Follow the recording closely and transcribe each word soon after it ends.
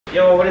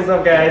Yo, what is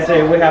up, guys?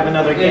 Hey, we have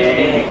another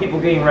game. People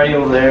getting ready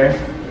over there.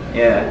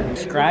 Yeah.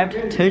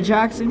 Subscribe to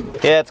Jackson.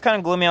 Yeah, it's kind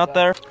of gloomy out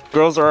there.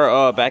 Girls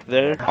are back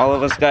there. All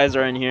of us guys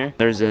are in here.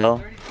 There's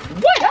Zell.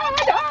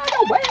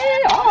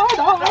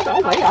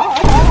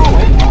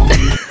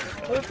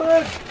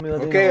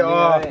 Okay,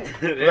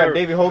 we got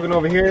Davey Hogan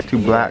over here. Too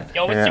black.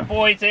 Yo, it's your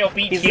boy Salem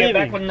here,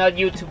 back with another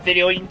YouTube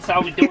video. That's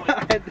how we do it.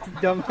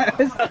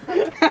 Dumbass.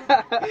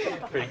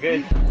 Pretty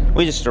good.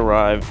 We just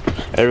arrived.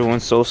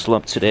 Everyone's so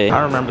slumped today.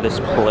 I remember this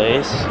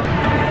place.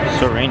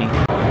 So rainy.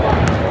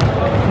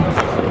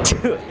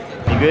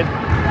 You good?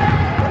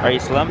 Are you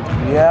slumped?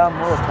 Yeah, I'm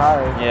a little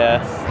tired.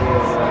 Yeah.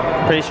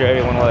 Pretty sure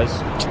everyone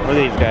was. Look at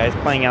these guys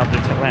playing out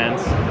their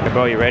plans. Hey,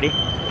 bro, you ready?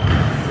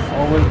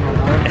 Always my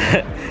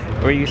boy.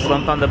 Were you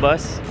slumped on the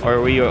bus,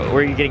 or were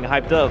you getting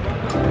hyped up?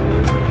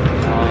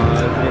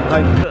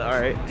 All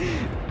right.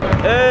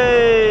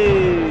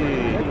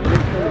 Hey.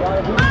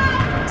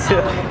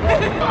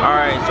 All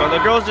right. So the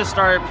girls just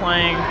started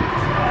playing.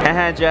 I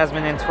had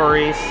Jasmine and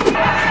Therese.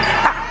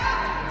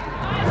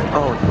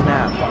 Oh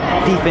snap!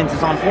 Defense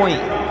is on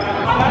point.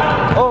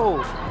 Oh.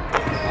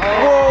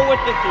 Whoa,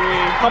 with the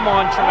three. Come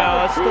on,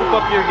 Chemawa. Step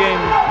up your game.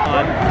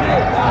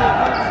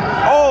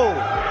 Oh.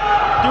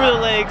 Through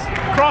the legs,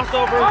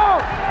 crossover.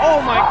 Oh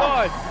my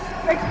God!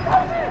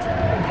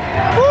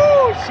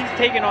 Woo! She's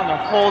taking on the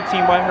whole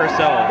team by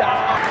herself.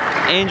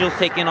 Angel's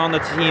taking on the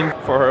team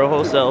for her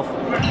whole self.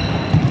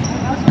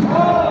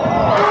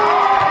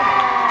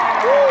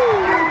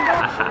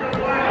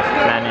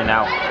 Planning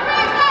out.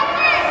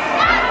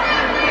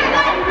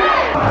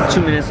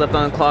 2 minutes left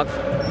on the clock.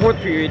 4th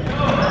period.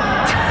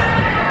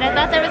 I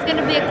thought there was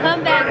gonna be a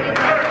comeback.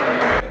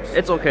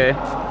 It's okay.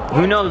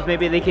 Who knows,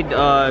 maybe they could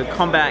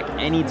come back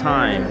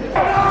anytime.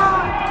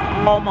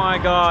 Oh my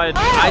God,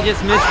 I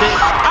just missed it.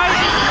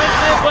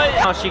 But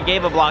oh, she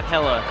gave a block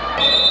hella.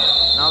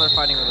 Now they're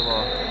fighting with the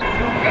ball.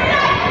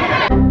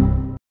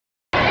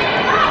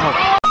 Oh.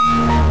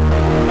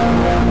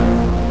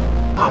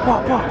 Pop,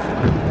 pop, pop.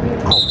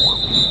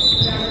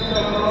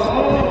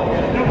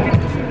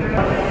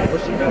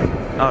 What's she doing?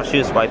 Oh, she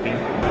was swiping.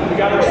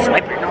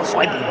 Swiping, no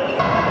swiping.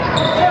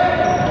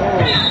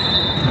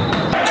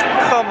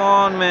 Come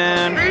on,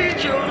 man. Damn,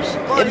 this is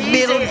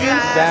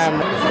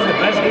the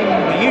best game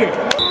of the year.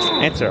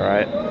 It's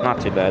alright,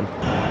 not too bad.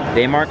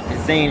 They marked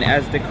Zane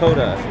as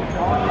Dakota.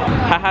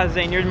 Haha,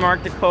 Zane, you're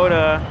marked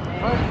Dakota.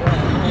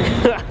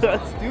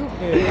 That's stupid.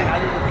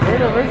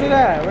 Where's it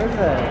at? Where's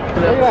that?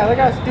 Look at that. Look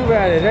how stupid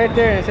that is. Right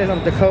there, it says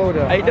I'm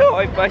Dakota. I know,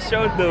 I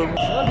showed them.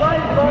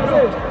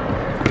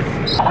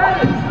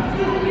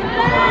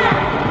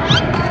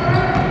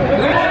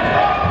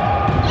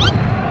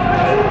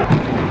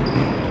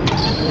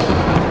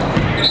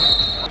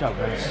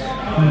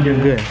 You're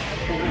good.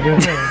 You're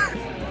good.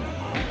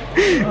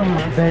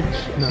 Bench.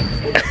 No.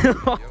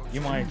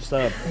 You might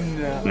sub.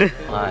 No.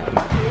 Why?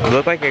 You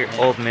look like an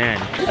old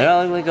man. I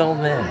don't look like an old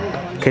man.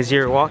 Because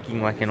you're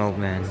walking like an old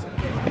man.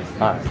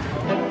 Alright.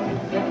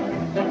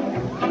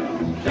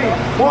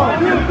 1,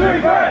 2,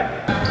 3, go!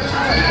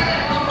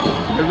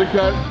 Here's the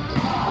cut.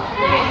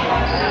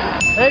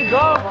 Hey,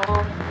 go!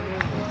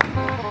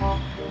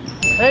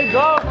 Hey,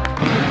 go!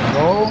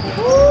 Go.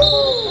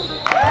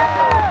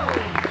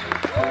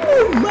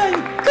 Oh my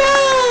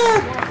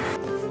God!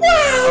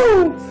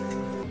 Wow!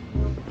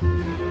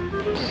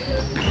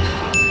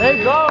 Hey,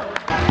 go!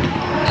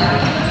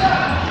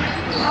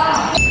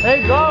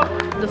 Hey, go!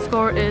 The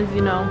score is,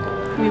 you know,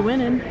 we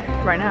winning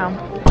right now.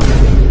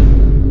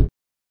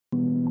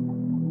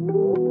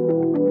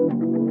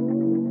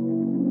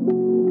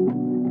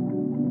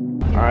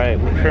 Alright,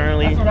 we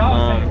currently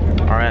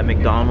are at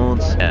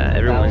McDonald's. Yeah,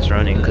 everyone's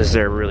running because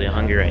they're really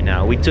hungry right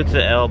now. We took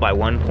the L by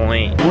 1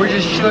 point. We're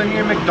just chilling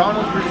here at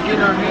McDonald's. We're just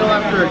getting our meal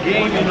after a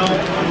game, you know.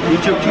 We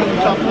took 2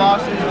 tough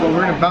losses, but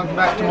we're gonna bounce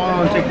back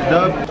tomorrow and take the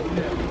dub.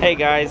 Hey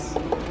guys.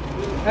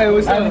 Hey,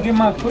 what's up? I had to get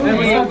my food. Hey,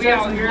 we out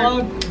here.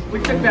 We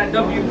took that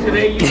W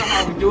today. You know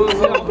how we do it.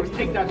 We always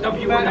take that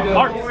W in the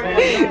heart.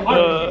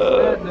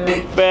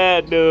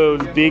 Bad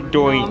news, big I'm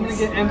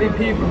joints. gonna get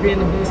MVP for being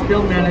the best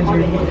field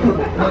manager.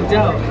 No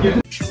doubt.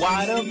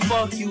 Why the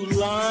fuck you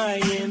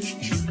lying?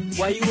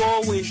 Why you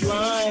always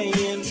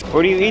lying?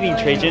 What are you eating,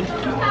 Trajan?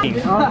 Hey,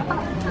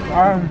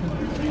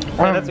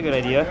 that's a good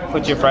idea.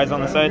 Put your fries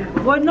on the side.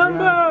 What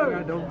number?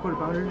 Yeah, don't put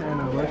powder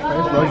and large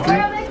fries, large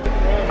drink.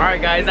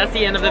 Alright guys, that's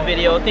the end of the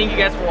video. Thank you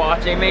guys for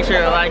watching. Make sure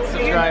to like,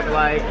 subscribe,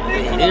 like.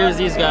 Here's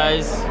these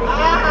guys.